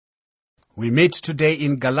We meet today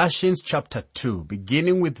in Galatians chapter 2,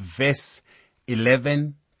 beginning with verse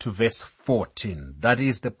 11 to verse 14. That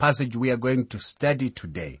is the passage we are going to study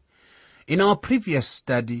today. In our previous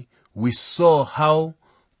study, we saw how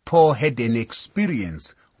Paul had an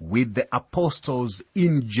experience with the apostles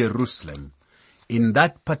in Jerusalem. In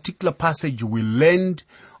that particular passage, we learned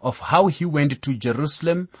of how he went to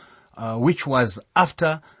Jerusalem, which was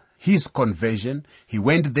after his conversion. He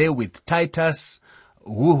went there with Titus,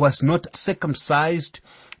 who was not circumcised,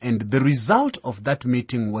 and the result of that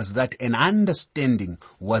meeting was that an understanding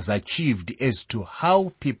was achieved as to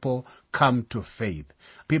how people come to faith.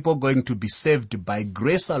 People going to be saved by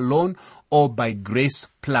grace alone or by grace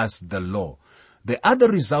plus the law. The other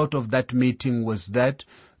result of that meeting was that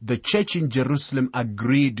the church in Jerusalem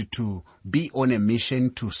agreed to be on a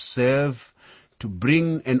mission to serve, to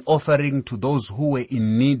bring an offering to those who were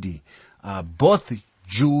in need, both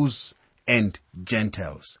Jews and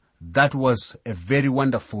Gentiles. That was a very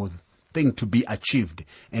wonderful thing to be achieved.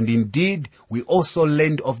 And indeed, we also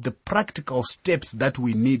learned of the practical steps that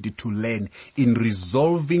we need to learn in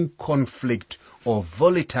resolving conflict or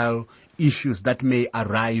volatile issues that may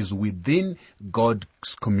arise within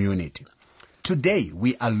God's community. Today,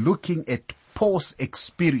 we are looking at Paul's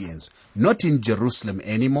experience, not in Jerusalem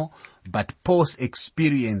anymore, but Paul's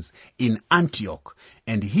experience in Antioch.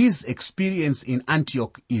 And his experience in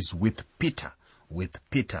Antioch is with Peter.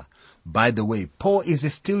 By the way, Paul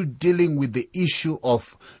is still dealing with the issue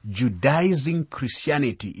of Judaizing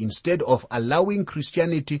Christianity instead of allowing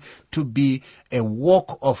Christianity to be a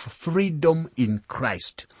walk of freedom in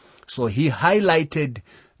Christ. So he highlighted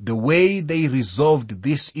the way they resolved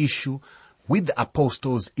this issue with the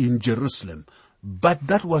apostles in Jerusalem. But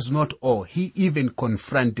that was not all. He even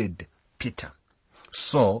confronted Peter.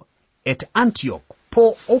 So, at Antioch,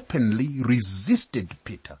 Paul openly resisted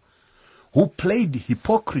Peter, who played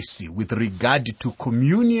hypocrisy with regard to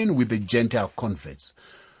communion with the Gentile converts,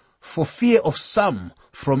 for fear of some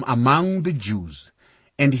from among the Jews.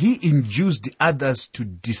 And he induced others to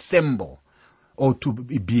dissemble or to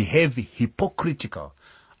behave hypocritical,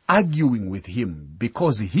 arguing with him,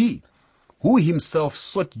 because he, who himself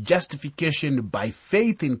sought justification by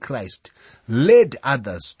faith in Christ, led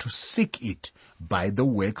others to seek it by the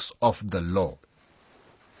works of the law.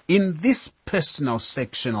 In this personal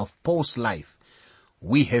section of Paul's life,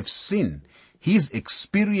 we have seen his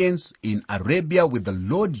experience in Arabia with the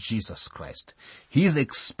Lord Jesus Christ, his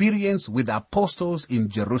experience with the apostles in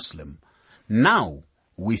Jerusalem. Now,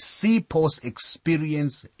 we see Paul's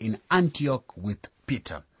experience in Antioch with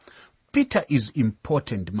Peter. Peter is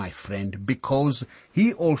important, my friend, because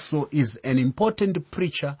he also is an important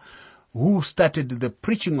preacher who started the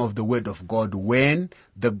preaching of the Word of God when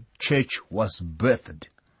the church was birthed.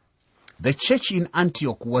 The church in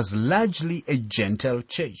Antioch was largely a Gentile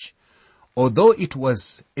church, although it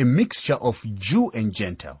was a mixture of Jew and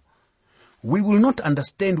Gentile. We will not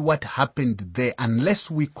understand what happened there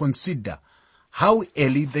unless we consider how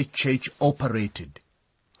early the church operated.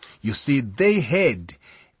 You see, they had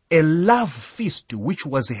a love feast which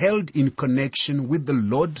was held in connection with the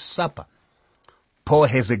Lord's Supper. Paul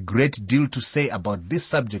has a great deal to say about this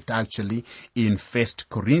subject actually in 1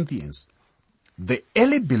 Corinthians. The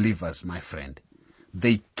early believers, my friend,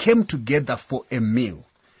 they came together for a meal,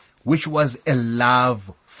 which was a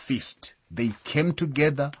love feast. They came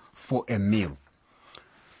together for a meal.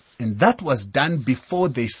 And that was done before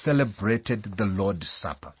they celebrated the Lord's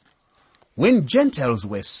Supper. When Gentiles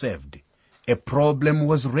were served, a problem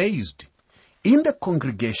was raised. In the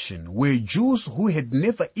congregation were Jews who had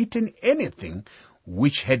never eaten anything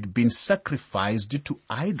which had been sacrificed to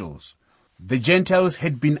idols. The Gentiles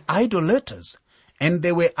had been idolaters, and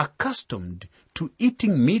they were accustomed to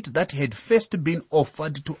eating meat that had first been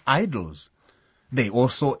offered to idols. They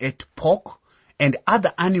also ate pork and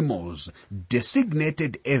other animals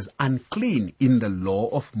designated as unclean in the law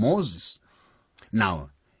of Moses. Now,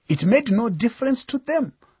 it made no difference to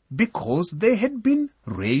them, because they had been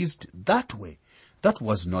raised that way. That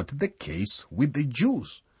was not the case with the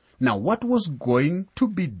Jews. Now, what was going to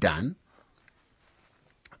be done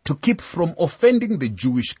to keep from offending the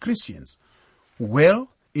Jewish Christians? Well,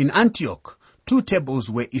 in Antioch, 2 tables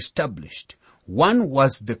were established. One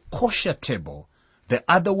was the kosher table. The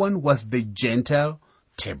other one was the Gentile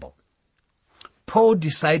table. Paul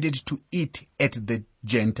decided to eat at the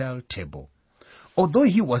Gentile table. Although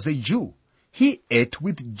he was a Jew, he ate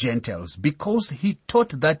with Gentiles because he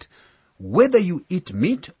taught that whether you eat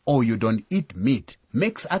meat or you don't eat meat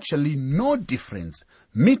makes actually no difference.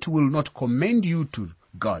 Meat will not commend you to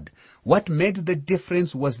God. What made the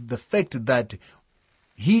difference was the fact that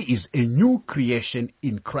he is a new creation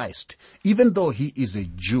in Christ. Even though he is a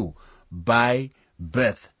Jew, by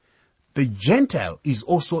birth. The Gentile is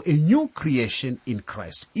also a new creation in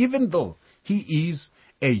Christ, even though he is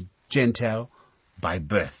a Gentile by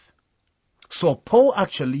birth. So Paul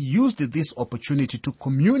actually used this opportunity to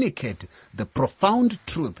communicate the profound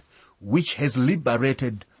truth which has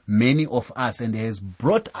liberated many of us and has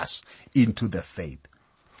brought us into the faith.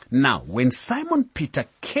 Now, when Simon Peter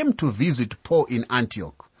came to visit Paul in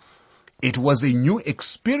Antioch, it was a new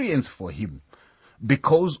experience for him,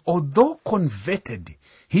 because although converted,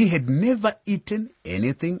 he had never eaten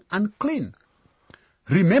anything unclean.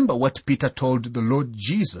 Remember what Peter told the Lord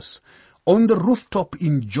Jesus on the rooftop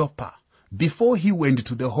in Joppa before he went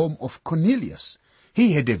to the home of Cornelius.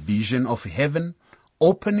 He had a vision of heaven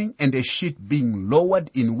opening and a sheet being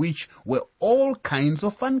lowered in which were all kinds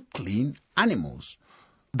of unclean animals.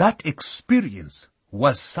 That experience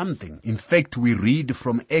was something. In fact, we read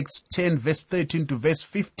from Acts 10 verse 13 to verse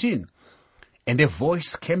 15. And a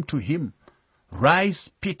voice came to him, "Rise,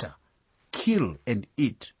 Peter, kill and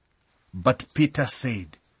eat." But Peter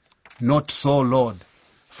said, "Not so, Lord,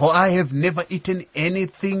 for I have never eaten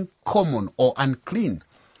anything common or unclean."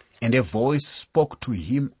 And a voice spoke to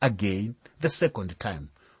him again the second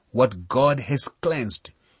time, "What God has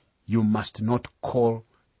cleansed, you must not call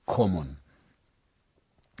common."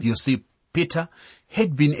 You see, Peter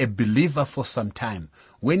had been a believer for some time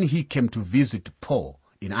when he came to visit Paul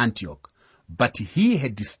in Antioch, but he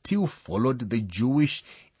had still followed the Jewish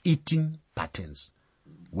eating patterns.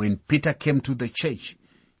 When Peter came to the church,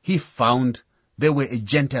 he found there were a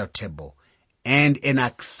Gentile table and an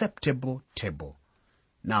acceptable table.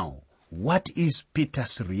 Now, what is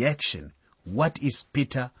Peter's reaction? What is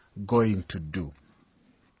Peter going to do?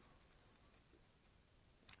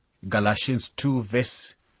 Galatians 2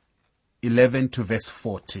 verse 11 to verse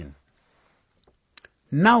 14.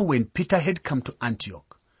 Now when Peter had come to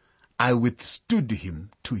Antioch, I withstood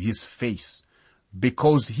him to his face,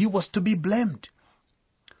 because he was to be blamed.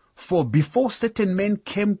 For before certain men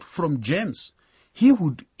came from James, he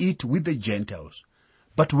would eat with the Gentiles.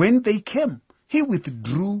 But when they came, he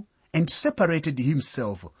withdrew and separated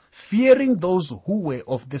himself, fearing those who were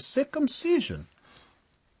of the circumcision.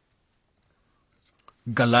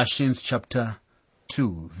 Galatians chapter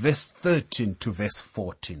 2, verse 13 to verse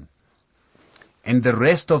 14. And the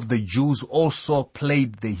rest of the Jews also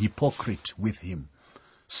played the hypocrite with him,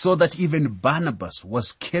 so that even Barnabas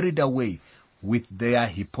was carried away with their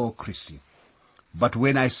hypocrisy. But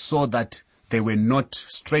when I saw that they were not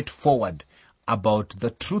straightforward about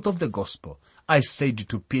the truth of the gospel, I said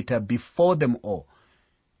to Peter before them all,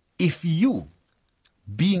 "If you,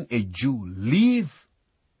 being a Jew, live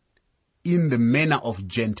in the manner of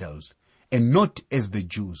Gentiles, and not as the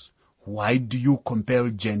Jews, why do you compel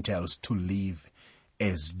Gentiles to live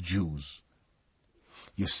as Jews?"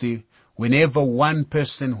 You see, whenever one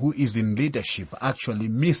person who is in leadership actually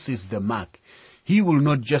misses the mark, he will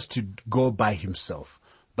not just go by himself,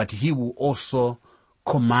 but he will also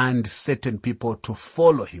command certain people to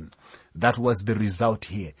follow him. That was the result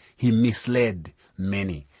here. He misled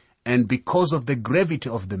many. And because of the gravity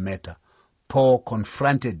of the matter, Paul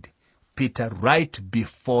confronted Peter right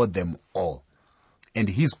before them all. And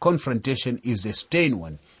his confrontation is a stern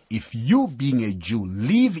one. If you, being a Jew,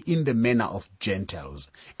 live in the manner of Gentiles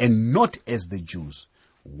and not as the Jews,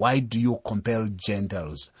 why do you compel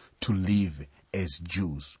Gentiles to live as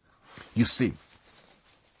Jews? You see,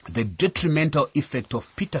 the detrimental effect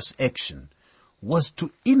of Peter's action was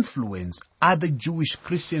to influence other Jewish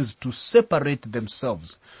Christians to separate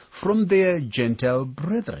themselves from their Gentile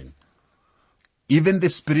brethren. Even the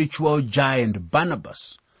spiritual giant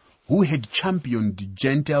Barnabas, who had championed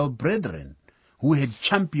Gentile brethren, who had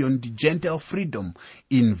championed Gentile freedom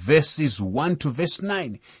in verses 1 to verse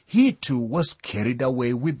 9, he too was carried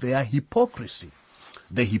away with their hypocrisy.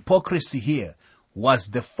 The hypocrisy here was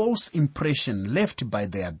the false impression left by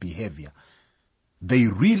their behavior. They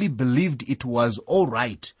really believed it was all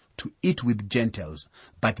right to eat with Gentiles,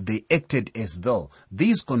 but they acted as though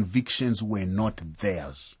these convictions were not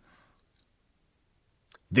theirs.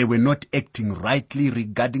 They were not acting rightly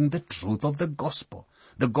regarding the truth of the gospel.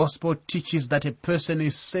 The gospel teaches that a person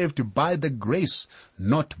is saved by the grace,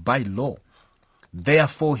 not by law.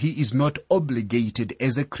 Therefore, he is not obligated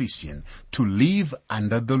as a Christian to live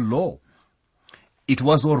under the law. It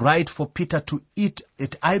was all right for Peter to eat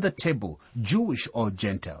at either table, Jewish or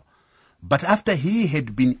Gentile. But after he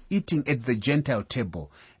had been eating at the Gentile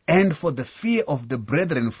table, and for the fear of the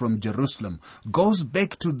brethren from Jerusalem, goes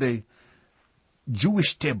back to the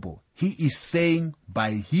Jewish table, he is saying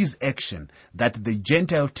by his action that the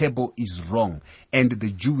Gentile table is wrong and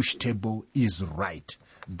the Jewish table is right.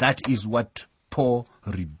 That is what Paul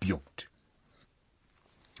rebuked.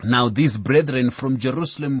 Now these brethren from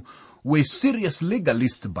Jerusalem were serious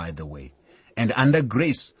legalists, by the way, and under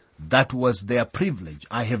grace, that was their privilege.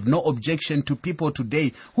 I have no objection to people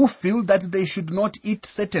today who feel that they should not eat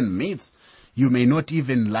certain meats. You may not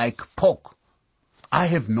even like pork. I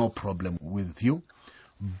have no problem with you.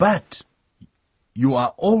 But you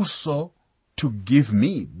are also to give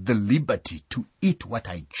me the liberty to eat what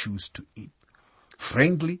I choose to eat.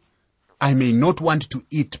 Frankly, I may not want to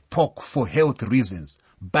eat pork for health reasons,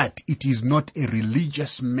 but it is not a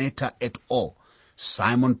religious matter at all.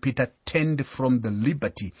 Simon Peter turned from the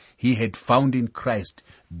liberty he had found in Christ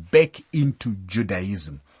back into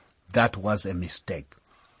Judaism. That was a mistake.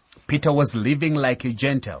 Peter was living like a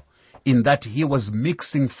Gentile in that he was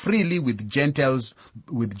mixing freely with Gentiles,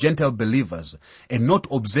 with Gentile believers, and not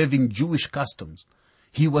observing Jewish customs.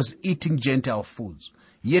 He was eating Gentile foods.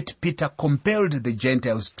 Yet Peter compelled the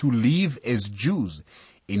Gentiles to live as Jews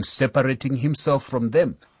in separating himself from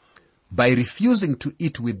them. By refusing to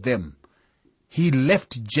eat with them, he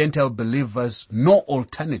left Gentile believers no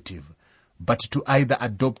alternative but to either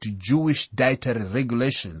adopt Jewish dietary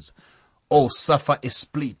regulations or suffer a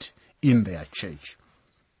split in their church.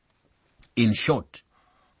 In short,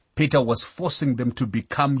 Peter was forcing them to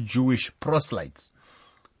become Jewish proselytes.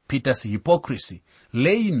 Peter's hypocrisy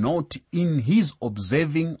lay not in his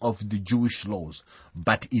observing of the Jewish laws,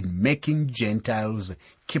 but in making Gentiles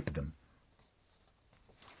keep them.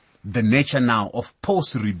 The nature now of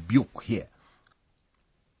Paul's rebuke here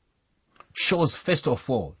shows, first of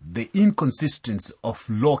all, the inconsistency of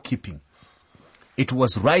law-keeping. It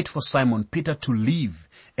was right for Simon Peter to live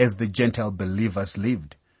as the Gentile believers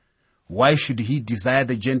lived. Why should he desire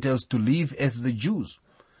the Gentiles to live as the Jews?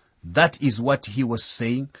 That is what he was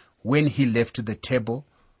saying when he left the table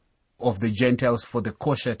of the Gentiles for the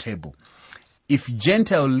kosher table. If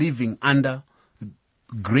Gentile living under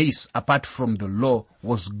grace apart from the law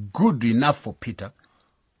was good enough for Peter,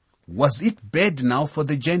 was it bad now for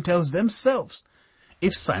the Gentiles themselves?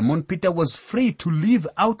 If Simon Peter was free to live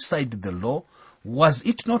outside the law, was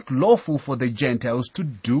it not lawful for the Gentiles to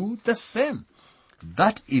do the same?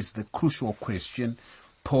 That is the crucial question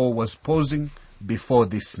Paul was posing before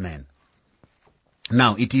this man.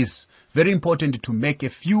 Now, it is very important to make a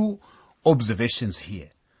few observations here.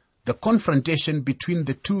 The confrontation between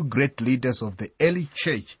the two great leaders of the early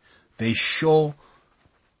church, they show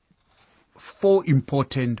 4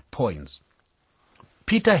 important points.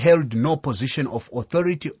 Peter held no position of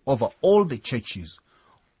authority over all the churches,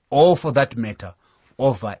 or for that matter,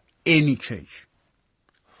 over any church.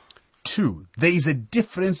 2, there is a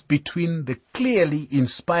difference between the clearly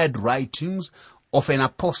inspired writings of an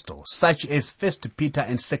apostle, such as 1 Peter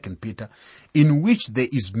and 2 Peter, in which there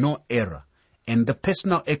is no error, and the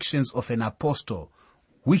personal actions of an apostle,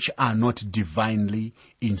 which are not divinely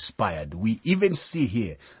inspired. We even see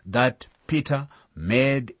here that Peter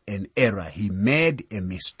made an error. He made a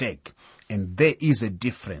mistake. And there is a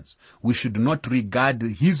difference. We should not regard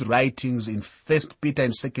his writings in 1 Peter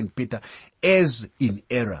and 2 Peter as in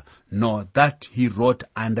error, nor that he wrote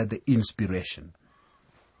under the inspiration.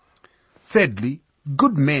 Thirdly,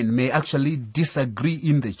 good men may actually disagree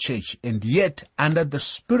in the church, and yet under the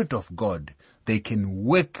Spirit of God, they can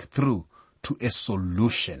work through to a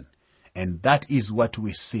solution. And that is what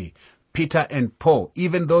we see. Peter and Paul,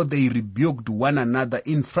 even though they rebuked one another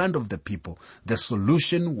in front of the people, the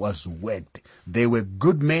solution was worked. They were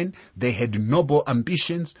good men, they had noble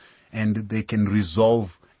ambitions, and they can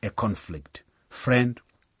resolve a conflict. Friend,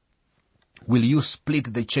 will you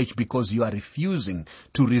split the church because you are refusing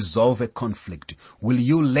to resolve a conflict? Will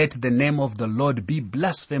you let the name of the Lord be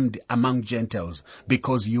blasphemed among Gentiles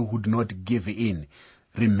because you would not give in?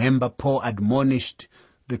 Remember, Paul admonished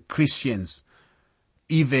the Christians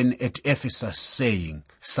even at Ephesus, saying,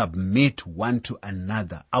 submit one to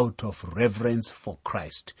another out of reverence for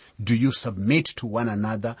Christ. Do you submit to one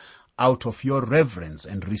another out of your reverence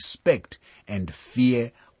and respect and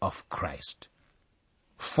fear of Christ?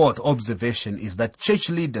 4th observation is that church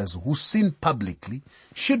leaders who sin publicly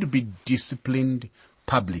should be disciplined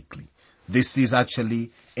publicly. This is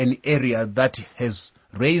actually an area that has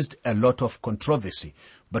raised a lot of controversy.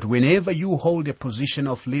 But whenever you hold a position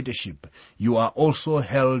of leadership, you are also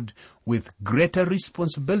held with greater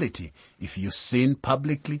responsibility. If you sin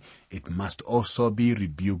publicly, it must also be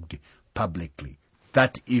rebuked publicly.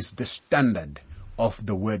 That is the standard of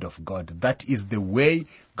the Word of God. That is the way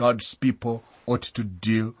God's people ought to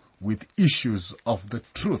deal with issues of the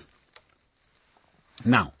truth.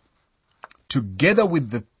 Now, together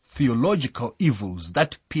with the theological evils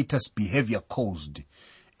that Peter's behavior caused,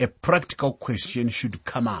 a practical question should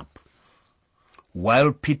come up.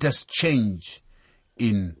 While Peter's change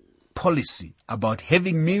in policy about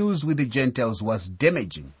having meals with the Gentiles was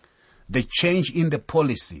damaging, the change in the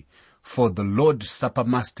policy for the Lord's Supper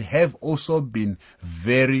must have also been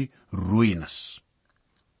very ruinous.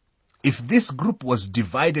 If this group was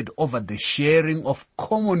divided over the sharing of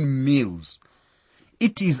common meals,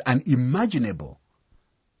 it is unimaginable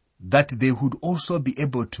that they would also be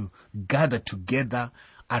able to gather together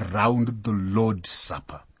around the Lord's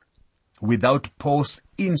Supper. Without Paul's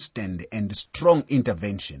instant and strong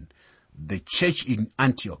intervention, the church in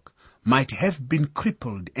Antioch might have been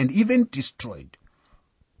crippled and even destroyed.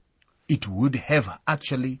 It would have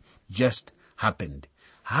actually just happened.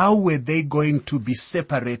 How were they going to be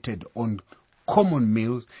separated on common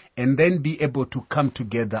meals and then be able to come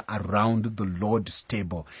together around the Lord's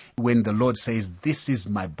table when the Lord says, "This is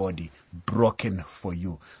my body broken for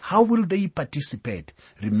you"? How will they participate?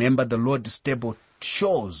 Remember, the Lord's table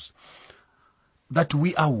shows that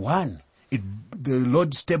we are one. The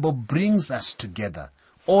Lord's table brings us together.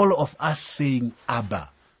 All of us saying,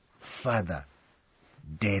 "Abba, Father,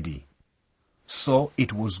 Daddy." So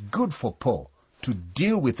it was good for Paul to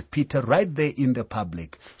deal with Peter right there in the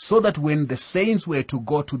public, so that when the saints were to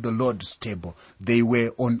go to the Lord's table, they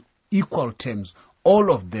were on equal terms,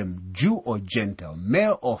 all of them, Jew or Gentile,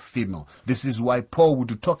 male or female. This is why Paul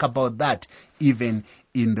would talk about that even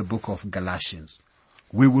in the book of Galatians.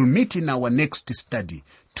 We will meet in our next study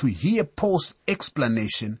to hear Paul's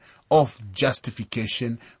explanation of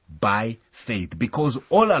justification by faith, because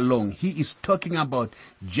all along he is talking about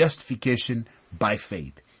justification by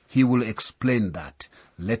faith. He will explain that.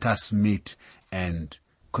 Let us meet and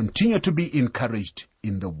continue to be encouraged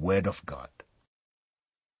in the Word of God.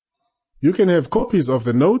 You can have copies of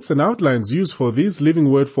the notes and outlines used for these Living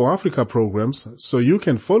Word for Africa programs so you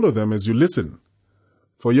can follow them as you listen.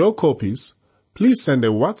 For your copies, please send a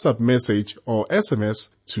WhatsApp message or SMS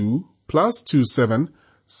to +27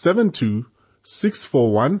 72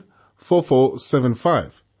 641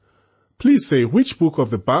 4475. Please say which book of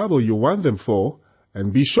the Bible you want them for,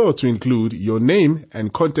 and be sure to include your name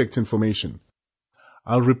and contact information.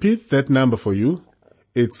 I'll repeat that number for you.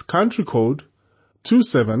 It's country code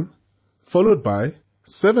 27 followed by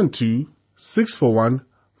 72 641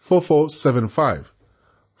 4475.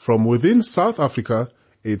 From within South Africa,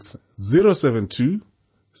 it's 072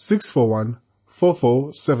 641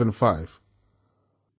 4475.